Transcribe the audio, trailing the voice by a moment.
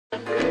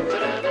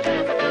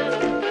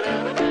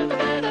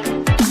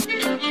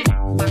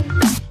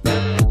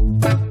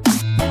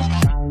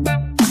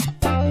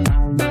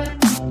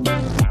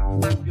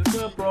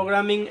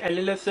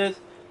analysis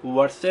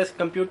versus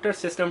computer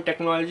system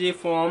technology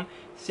from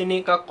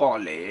Seneca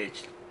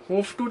College.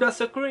 Move to the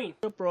screen.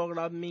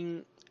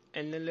 Programming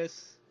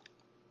analysis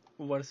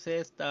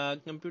versus the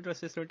computer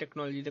system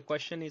technology. The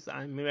question is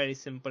very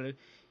simple.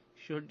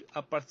 Should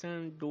a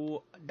person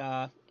do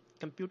the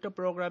computer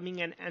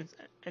programming and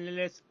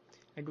analysis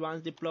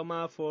advanced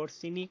diploma for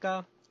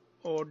Seneca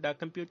or the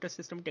computer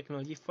system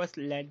technology? First,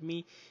 let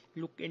me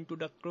look into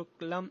the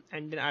curriculum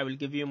and then I will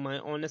give you my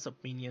honest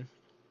opinion.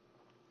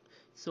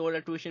 So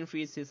the tuition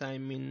fees is,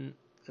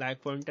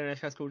 like for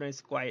international students,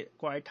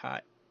 quite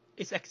high.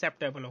 It's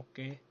acceptable,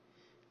 okay,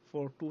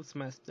 for 2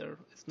 semesters.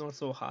 It's not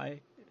so high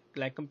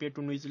like compared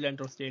to New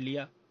Zealand or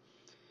Australia.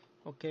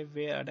 Okay,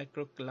 where are the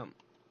curriculum?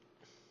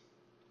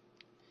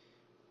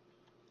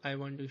 I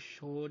want to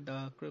show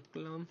the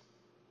curriculum.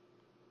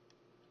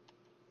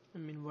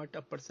 What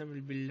a person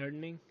will be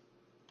learning.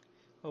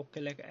 Okay,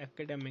 like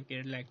academic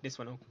year, like this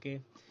one. Okay,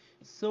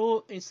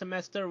 so in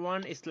semester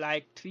 1 it's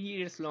like 3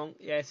 years long,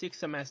 6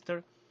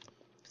 semester.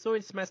 So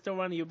in semester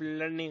 1 you'll be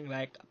learning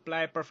like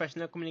apply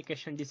professional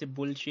communication. This is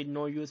bullshit,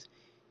 no use.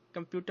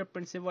 Computer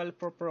principle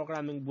for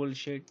programming,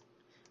 bullshit.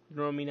 You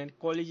know what I mean? And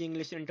college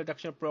English,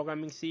 introduction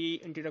programming,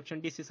 C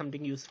introduction. This is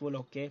something useful.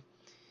 Okay,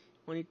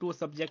 only 2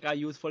 subjects are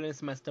useful in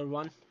semester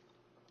 1.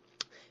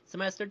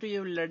 Semester 2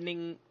 you're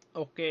learning,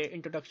 okay,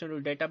 introduction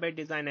to database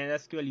design and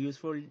SQL,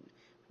 useful.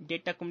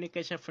 Data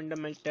communication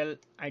fundamental,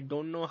 I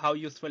don't know how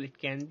useful it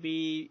can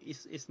be.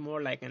 It's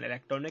more like an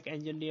electronic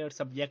engineer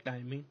subject.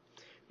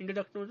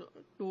 Introduction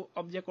to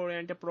object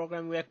oriented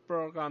programming, web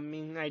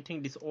programming, I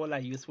think this all are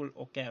useful.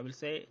 Okay, I will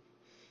say.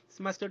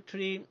 Semester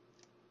 3,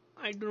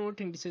 I do not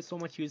think this is so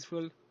much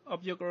useful.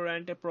 Object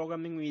oriented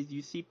programming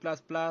with C++.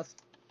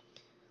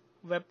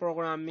 Web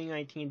programming,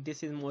 I think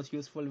this is most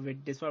useful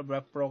with this one,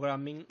 web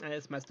programming.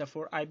 And semester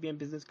 4, IBM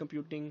business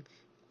computing,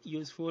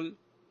 useful.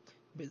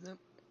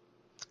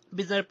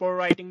 Business report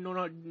writing,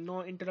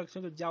 no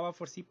introduction to Java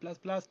for C++,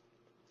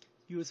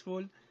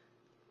 useful.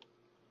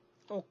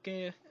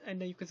 Okay,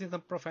 and then you can see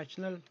some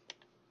professional.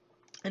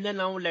 And then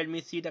now let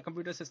me see the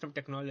computer system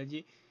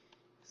technology.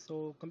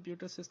 So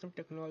computer system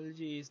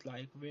technology is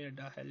like where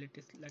the hell it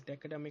is, like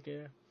academic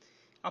area.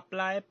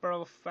 Apply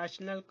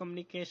professional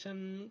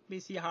communication,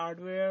 PC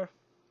hardware.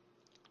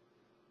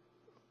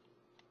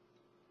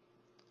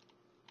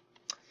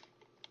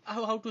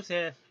 How to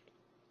say?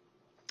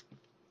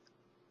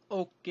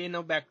 Okay,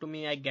 now back to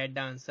me. I get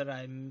the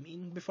answer.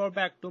 Before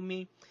back to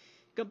me,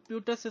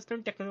 computer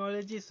system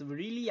technology is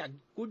really a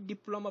good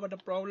diploma, but the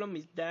problem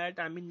is that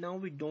now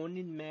we don't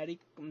need many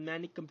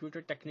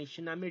computer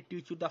technician.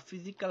 Teach you the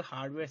physical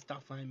hardware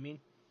stuff.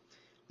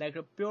 Like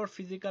a pure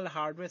physical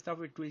hardware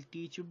stuff it will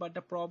teach you, but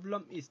the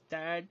problem is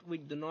that we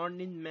do not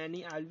need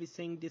many. I'll be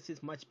saying this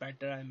is much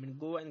better.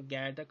 Go and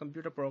get a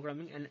computer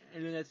programming and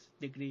analysis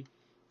degree.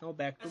 Now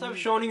back to I've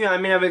shown you,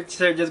 I will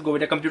say just go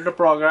with the computer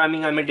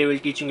programming. They will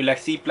teaching you like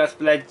C++,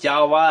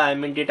 Java,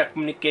 data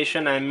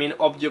communication,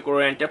 object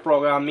oriented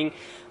programming.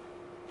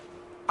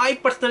 I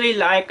personally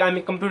like,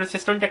 computer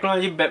system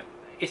technology, but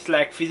it's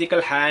like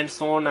physical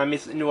hands-on.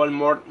 It's involved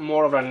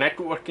more of a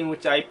networking,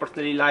 which I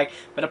personally like.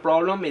 But the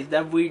problem is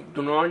that we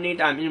do not need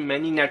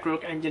many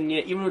network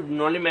engineer, even we do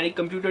not need many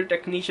computer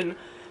technician.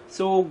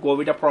 So go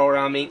with the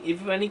programming. If you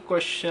have any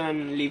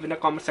question, leave in the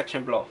comment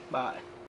section below. Bye.